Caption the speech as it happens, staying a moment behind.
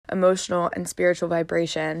emotional and spiritual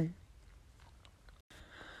vibration.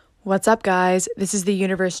 What's up, guys? This is The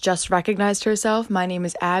Universe Just Recognized Herself. My name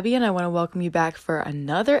is Abby, and I want to welcome you back for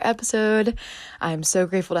another episode. I'm so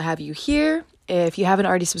grateful to have you here. If you haven't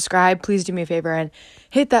already subscribed, please do me a favor and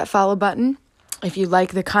hit that follow button. If you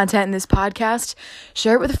like the content in this podcast,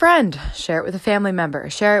 share it with a friend, share it with a family member,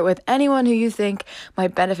 share it with anyone who you think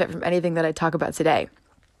might benefit from anything that I talk about today.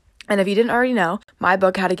 And if you didn't already know, my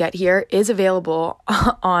book, How to Get Here, is available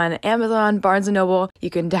on Amazon, Barnes & Noble. You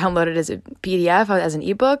can download it as a PDF, as an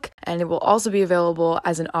ebook, and it will also be available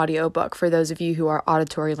as an audiobook for those of you who are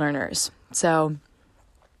auditory learners. So,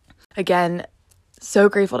 again, so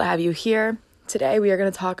grateful to have you here. Today, we are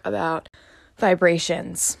going to talk about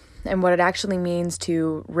vibrations and what it actually means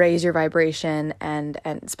to raise your vibration and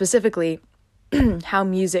specifically how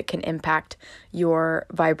music can impact your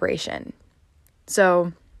vibration.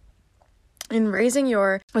 So, there's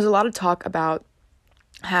a lot of talk about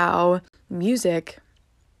how music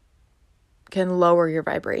can lower your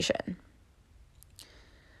vibration.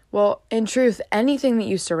 Well, in truth, anything that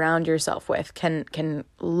you surround yourself with can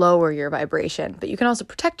lower your vibration, but you can also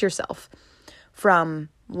protect yourself from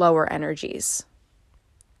lower energies.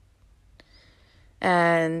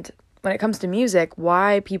 And when it comes to music,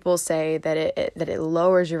 why people say that it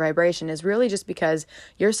lowers your vibration is really just because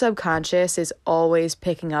your subconscious is always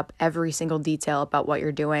picking up every single detail about what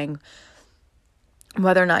you're doing,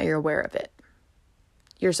 whether or not you're aware of it.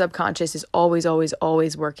 Your subconscious is always, always,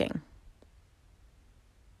 always working.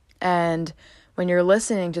 And when you're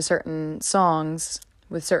listening to certain songs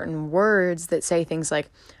with certain words that say things like,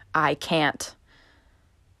 I can't,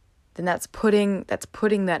 then that's putting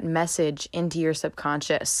that message into your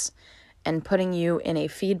subconscious and putting you in a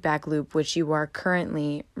feedback loop, which you are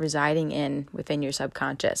currently residing in within your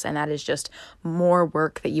subconscious. And that is just more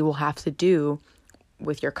work that you will have to do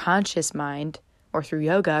with your conscious mind or through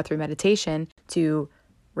yoga, through meditation, to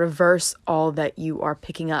reverse all that you are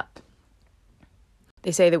picking up.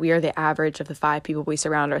 They say that we are the average of the 5 people we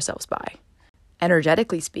surround ourselves by.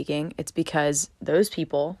 Energetically speaking, it's because those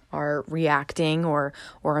people are reacting or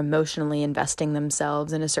emotionally investing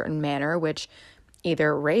themselves in a certain manner, which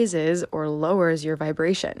either raises or lowers your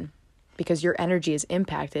vibration because your energy is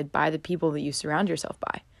impacted by the people that you surround yourself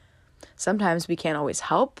by. Sometimes we can't always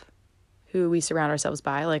help who we surround ourselves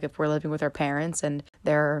by, like if we're living with our parents and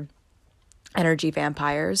they're energy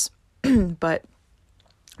vampires, but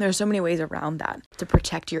there's so many ways around that to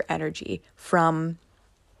protect your energy from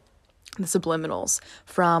the subliminals,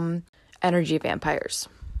 from energy vampires.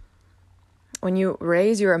 When you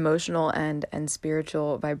raise your emotional and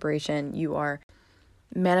spiritual vibration, you are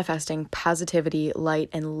manifesting positivity, light,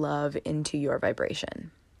 and love into your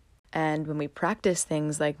vibration. And when we practice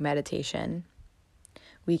things like meditation,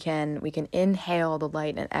 we can inhale the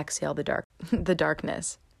light and exhale the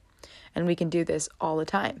darkness. And we can do this all the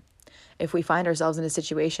time. If we find ourselves in a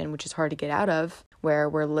situation which is hard to get out of, where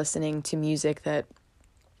we're listening to music that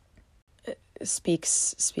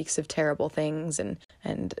speaks of terrible things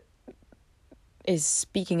and is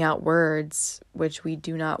speaking out words which we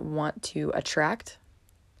do not want to attract,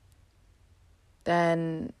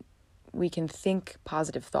 then we can think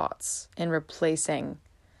positive thoughts and replacing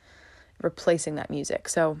that music.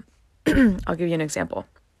 So I'll give you an example.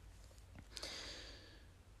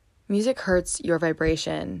 Music hurts your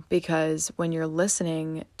vibration because when you're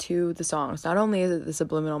listening to the songs, not only is it the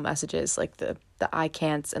subliminal messages, like the I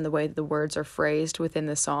can'ts and the way that the words are phrased within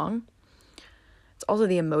the song, it's also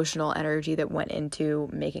the emotional energy that went into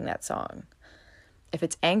making that song. If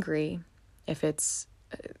it's angry, if it's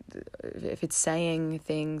saying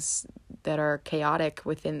things that are chaotic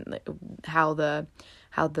within how the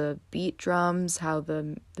beat drums, how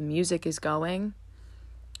the music is going,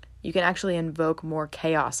 you can actually invoke more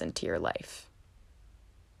chaos into your life.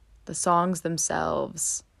 The songs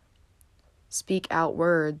themselves speak out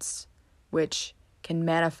words which can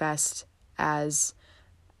manifest as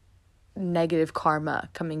negative karma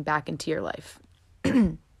coming back into your life.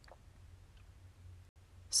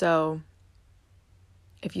 So,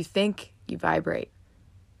 if you think, you vibrate,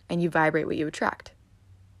 and you vibrate what you attract.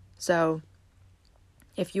 So,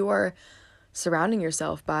 if you are surrounding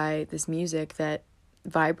yourself by this music that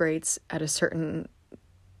vibrates at a certain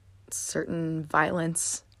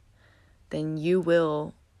violence, then you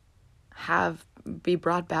will be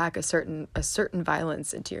brought back a certain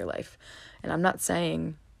violence into your life. And I'm not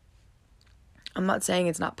saying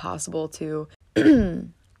it's not possible to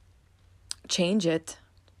change it,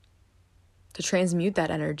 to transmute that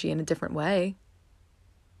energy in a different way.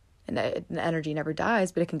 And the energy never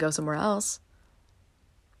dies, but it can go somewhere else.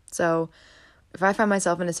 So if I find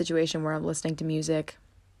myself in a situation where I'm listening to music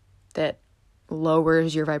that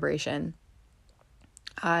lowers your vibration,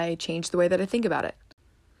 I change the way that I think about it.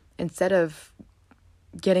 Instead of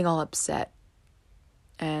getting all upset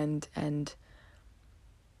and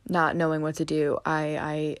not knowing what to do,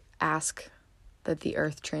 I ask that the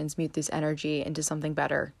earth transmute this energy into something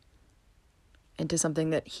better, into something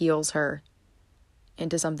that heals her,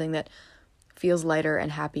 into something that feels lighter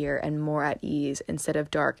and happier and more at ease instead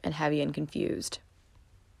of dark and heavy and confused.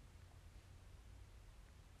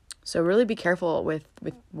 So really be careful with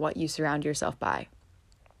what you surround yourself by.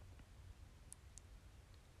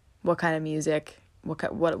 What kind of music,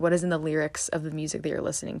 what is in the lyrics of the music that you're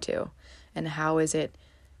listening to, and how is it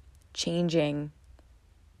changing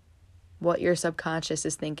what your subconscious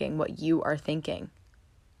is thinking, what you are thinking.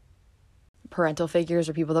 Parental figures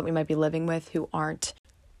or people that we might be living with who aren't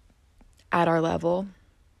at our level,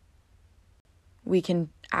 we can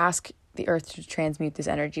ask the earth to transmute this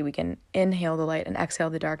energy. We can inhale the light and exhale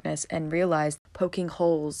the darkness and realize poking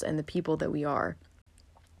holes in the people that we are.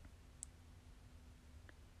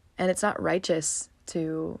 And it's not righteous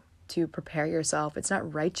to prepare yourself. It's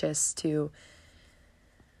not righteous to...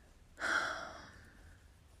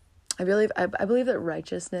 I believe that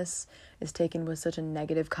righteousness is taken with such a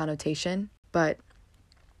negative connotation, but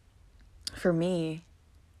for me,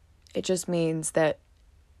 it just means that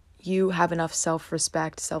you have enough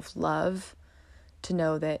self-respect, self-love to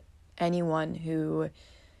know that anyone who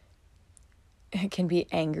can be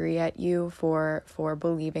angry at you for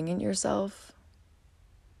believing in yourself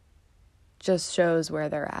just shows where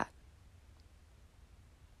they're at.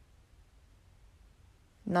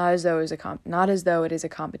 Not as though it is a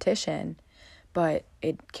competition, but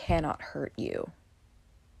it cannot hurt you.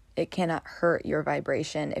 It cannot hurt your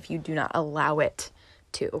vibration if you do not allow it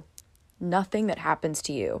to. Nothing that happens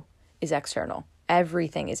to you is external.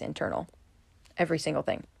 Everything is internal. Every single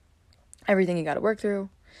thing. Everything you got to work through,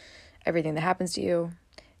 everything that happens to you,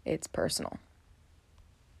 it's personal.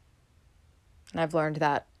 And I've learned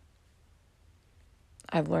that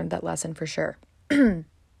lesson for sure.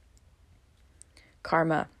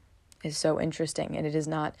 Karma is so interesting, and it is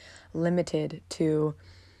not limited to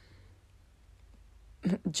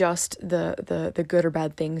just the good or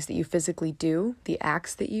bad things that you physically do, the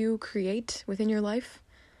acts that you create within your life.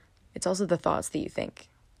 It's also the thoughts that you think.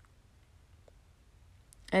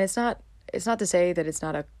 And it's not to say that it's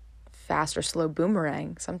not a fast or slow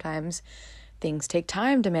boomerang. Sometimes things take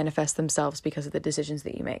time to manifest themselves because of the decisions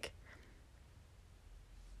that you make.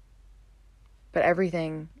 But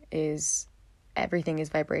everything is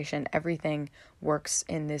vibration. Everything works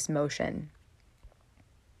in this motion.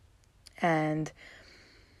 And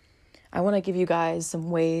I want to give you guys some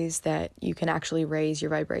ways that you can actually raise your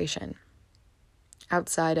vibration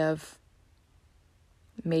outside of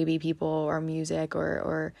maybe people or music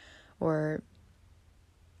or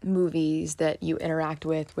movies that you interact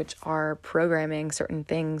with, which are programming certain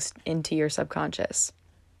things into your subconscious.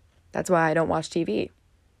 That's why I don't watch TV.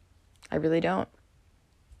 I really don't.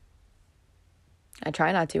 I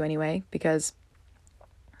try not to anyway, because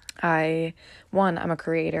I'm a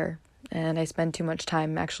creator, and I spend too much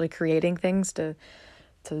time actually creating things to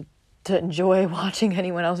enjoy watching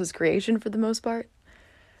anyone else's creation for the most part,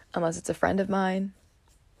 unless it's a friend of mine.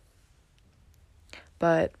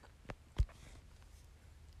 But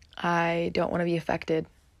I don't want to be affected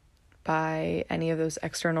by any of those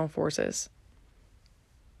external forces.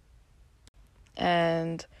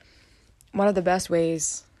 And one of the best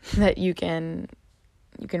ways that you can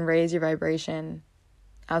raise your vibration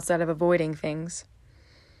outside of avoiding things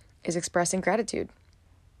is expressing gratitude.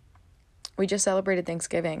 We just celebrated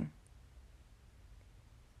Thanksgiving,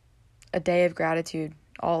 a day of gratitude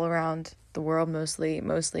all around the world, mostly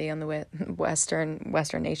on the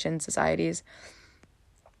Western nation societies.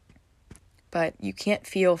 But you can't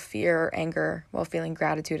feel fear or anger while feeling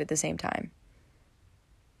gratitude at the same time.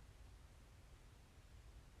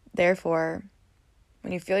 Therefore,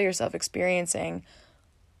 when you feel yourself experiencing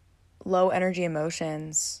low energy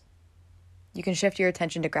emotions, you can shift your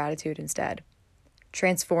attention to gratitude instead,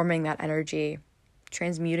 transforming that energy,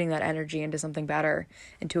 transmuting that energy into something better,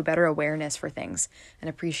 into a better awareness for things and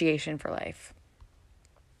appreciation for life.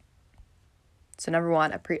 So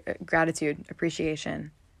 1, gratitude,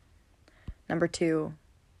 appreciation. 2,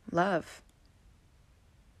 love.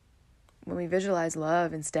 When we visualize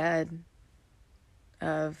love instead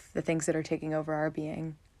of the things that are taking over our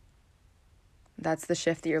being, that's the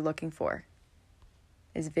shift that you're looking for,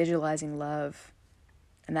 is visualizing love.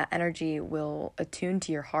 And that energy will attune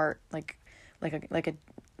to your heart like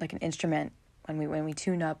an instrument when we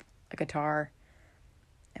tune up a guitar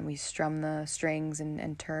and we strum the strings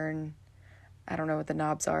and turn, I don't know what the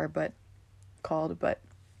knobs are but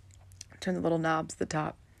Turn the little knobs at the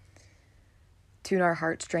top. Tune our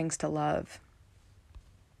heartstrings to love.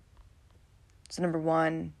 So number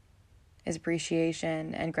 1 is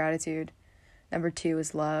appreciation and gratitude. Number 2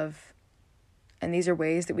 is love. And these are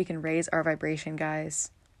ways that we can raise our vibration,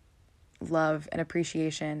 guys. Love and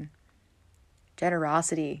appreciation.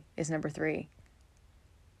 Generosity is number 3.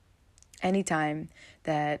 Anytime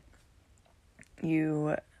that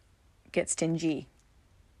you get stingy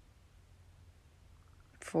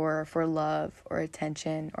for love or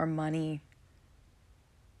attention or money,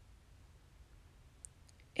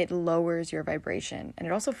 it lowers your vibration, and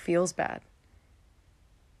it also feels bad.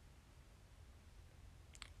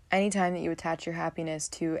 Anytime that you attach your happiness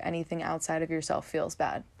to anything outside of yourself feels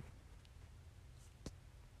bad.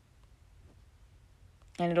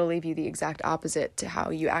 And it'll leave you the exact opposite to how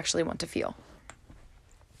you actually want to feel.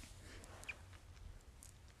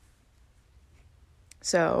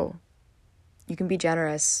 So you can be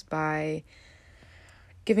generous by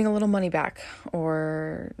giving a little money back,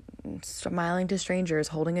 or smiling to strangers,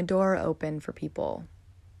 holding a door open for people.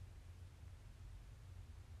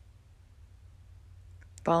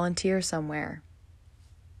 Volunteer somewhere.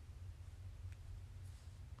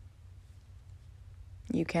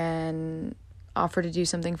 You can offer to do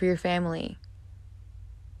something for your family,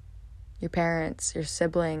 your parents, your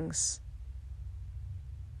siblings.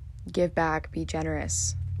 Give back, be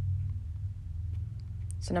generous.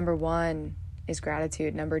 So number 1 is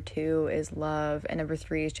gratitude. Number 2 is love. And number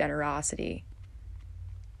 3 is generosity.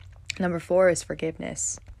 Number 4 is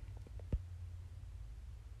forgiveness.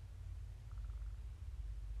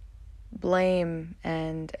 Blame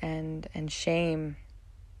and shame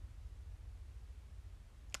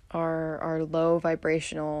are low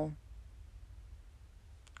vibrational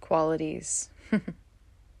qualities,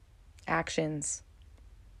 actions.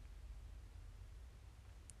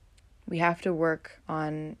 We have to work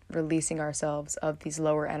on releasing ourselves of these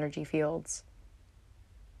lower energy fields.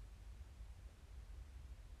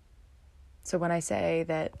 So when I say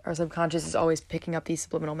that our subconscious is always picking up these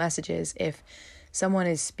subliminal messages, if someone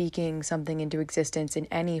is speaking something into existence in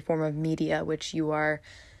any form of media which you are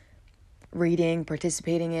reading,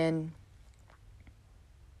 participating in,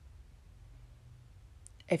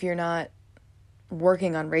 if you're not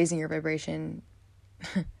working on raising your vibration,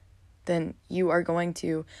 then you are going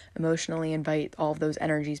to emotionally invite all of those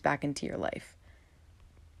energies back into your life.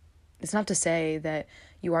 It's not to say that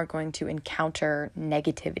you aren't going to encounter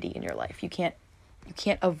negativity in your life. You can't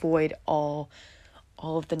avoid all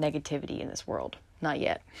of the negativity in this world. Not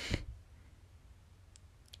yet.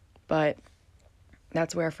 But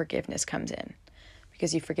that's where forgiveness comes in.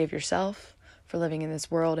 Because you forgive yourself for living in this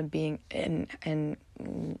world and being and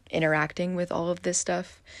interacting with all of this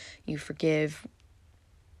stuff. You forgive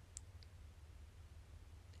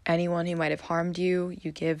anyone who might have harmed you.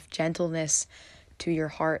 You give gentleness to your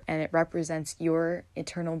heart, and it represents your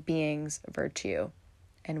eternal being's virtue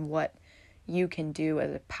and what you can do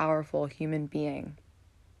as a powerful human being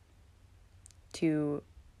to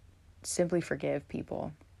simply forgive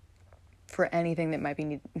people for anything that might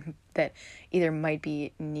be that either might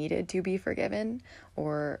be needed to be forgiven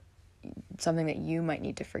or something that you might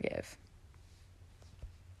need to forgive.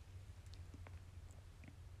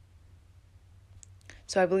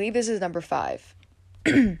 So I believe this is number 5.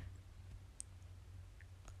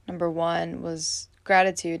 Number 1 was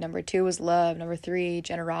gratitude. Number 2 was love. Number 3,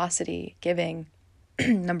 generosity, giving.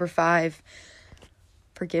 Number 5,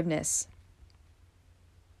 forgiveness.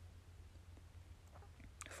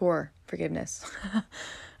 4, forgiveness.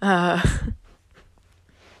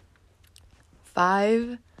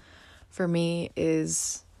 5 for me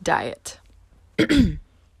is diet.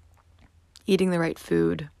 Eating the right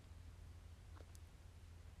food.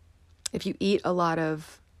 If you eat a lot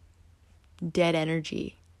of dead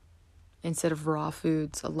energy instead of raw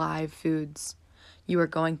foods, alive foods, you are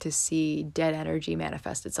going to see dead energy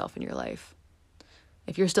manifest itself in your life.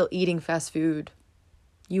 If you're still eating fast food,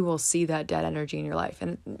 you will see that dead energy in your life.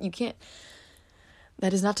 And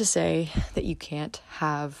that is not to say that you can't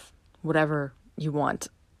have whatever you want.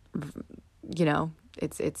 You know,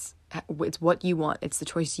 it's what you want. It's the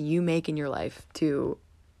choice you make in your life to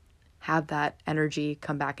have that energy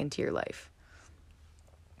come back into your life.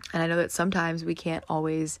 And I know that sometimes we can't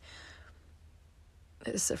always,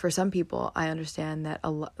 for some people, I understand that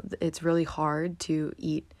it's really hard to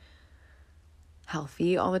eat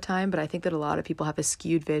healthy all the time, but I think that a lot of people have a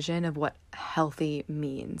skewed vision of what healthy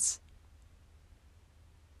means.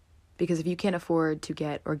 Because if you can't afford to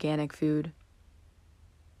get organic food,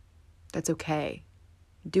 that's okay.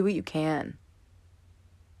 Do what you can.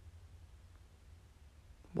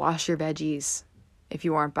 Wash your veggies. If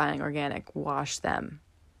you aren't buying organic, wash them.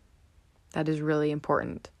 That is really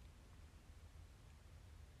important.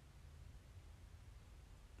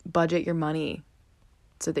 Budget your money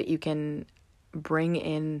so that you can bring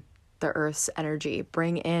in the earth's energy,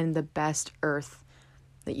 bring in the best earth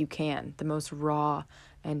that you can, the most raw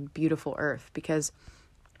and beautiful earth, because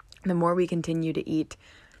the more we continue to eat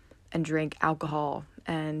and drink alcohol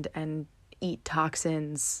and eat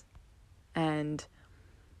toxins and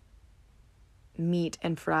meat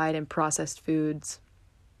and fried and processed foods,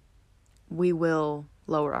 we will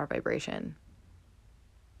lower our vibration.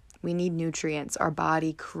 We need nutrients. Our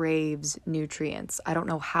body craves nutrients. I don't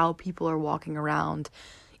know how people are walking around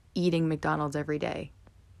eating McDonald's every day,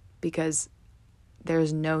 because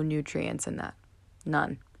there's no nutrients in that.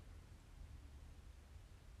 None.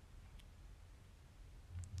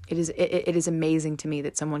 It is amazing to me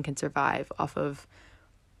that someone can survive off of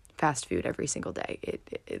fast food every single day.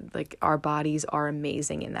 Like, our bodies are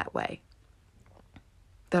amazing in that way.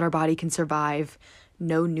 That our body can survive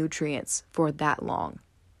no nutrients for that long.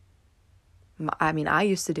 I mean, I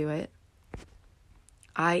used to do it.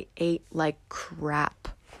 I ate like crap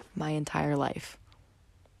my entire life.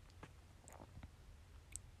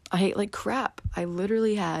 I ate like crap. I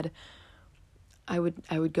literally had, I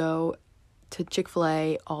would go to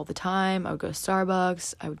Chick-fil-A all the time. I would go to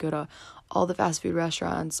Starbucks. I would go to all the fast food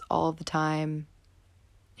restaurants all of the time.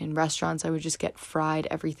 In restaurants, I would just get fried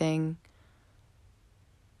everything.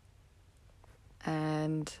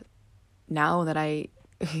 And now that I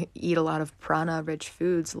eat a lot of prana-rich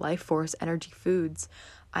foods, life force, energy foods,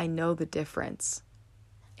 I know the difference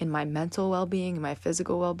in my mental well-being, in my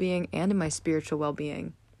physical well-being, and in my spiritual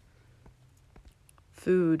well-being.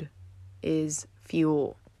 Food is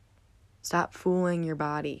fuel. Stop fooling your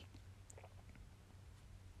body.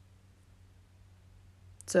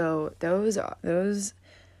 So those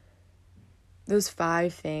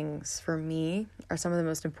 5 things for me are some of the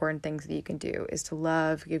most important things that you can do, is to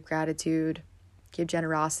love, give gratitude, give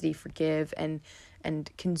generosity, forgive, and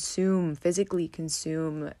physically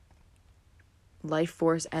consume life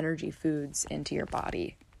force energy foods into your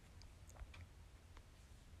body.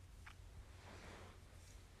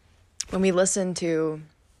 When we listen to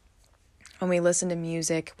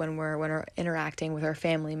music, when we're interacting with our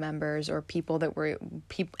family members or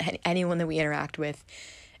anyone that we interact with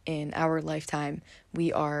in our lifetime,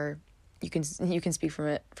 you can speak from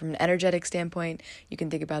an energetic standpoint. You can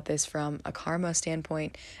think about this from a karma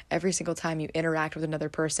standpoint. Every single time you interact with another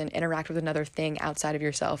person, interact with another thing outside of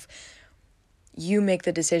yourself, you make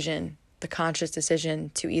the conscious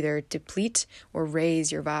decision to either deplete or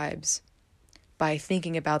raise your vibes by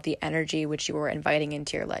thinking about the energy which you are inviting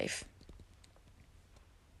into your life.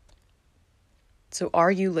 So are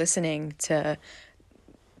you listening to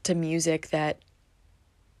music that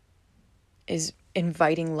is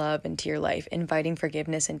inviting love into your life, inviting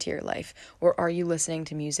forgiveness into your life? Or are you listening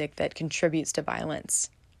to music that contributes to violence?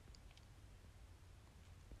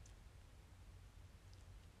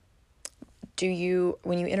 When you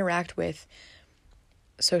interact with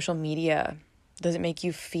social media, does it make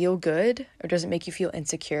you feel good or does it make you feel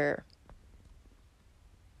insecure?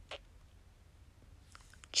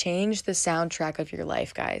 Change the soundtrack of your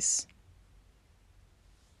life, guys.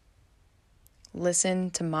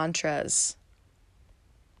 Listen to mantras.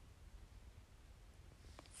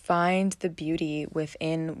 Find the beauty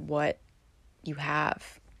within what you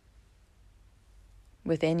have,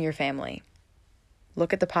 within your family.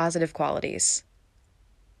 Look at the positive qualities.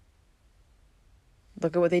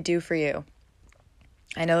 Look at what they do for you.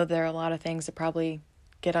 I know there are a lot of things that probably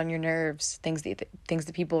get on your nerves, things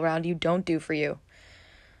that people around you don't do for you.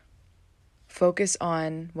 Focus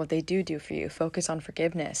on what they do for you. Focus on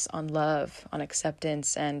forgiveness, on love, on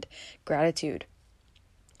acceptance, and gratitude.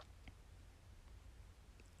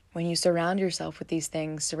 When you surround yourself with these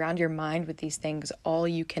things, surround your mind with these things, all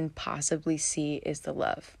you can possibly see is the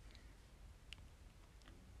love.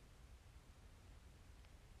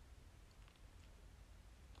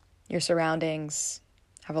 Your surroundings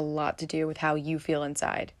have a lot to do with how you feel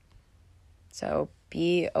inside. So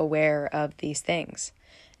be aware of these things,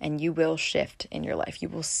 and you will shift in your life. You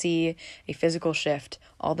will see a physical shift.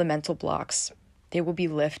 All the mental blocks, they will be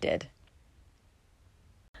lifted.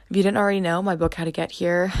 If you didn't already know, my book, How to Get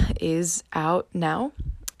Here, is out now,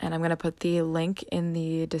 and I'm going to put the link in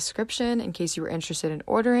the description in case you were interested in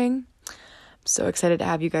ordering. I'm so excited to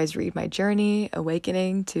have you guys read my journey,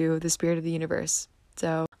 awakening to the spirit of the universe.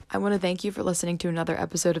 So I want to thank you for listening to another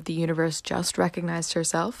episode of The Universe Just Recognized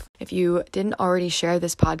Herself. If you didn't already share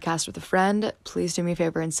this podcast with a friend, please do me a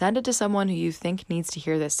favor and send it to someone who you think needs to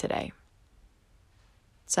hear this today.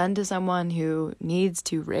 Send to someone who needs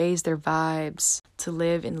to raise their vibes, to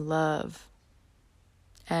live in love,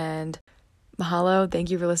 and Mahalo. Thank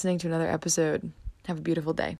you for listening to another episode. Have a beautiful day.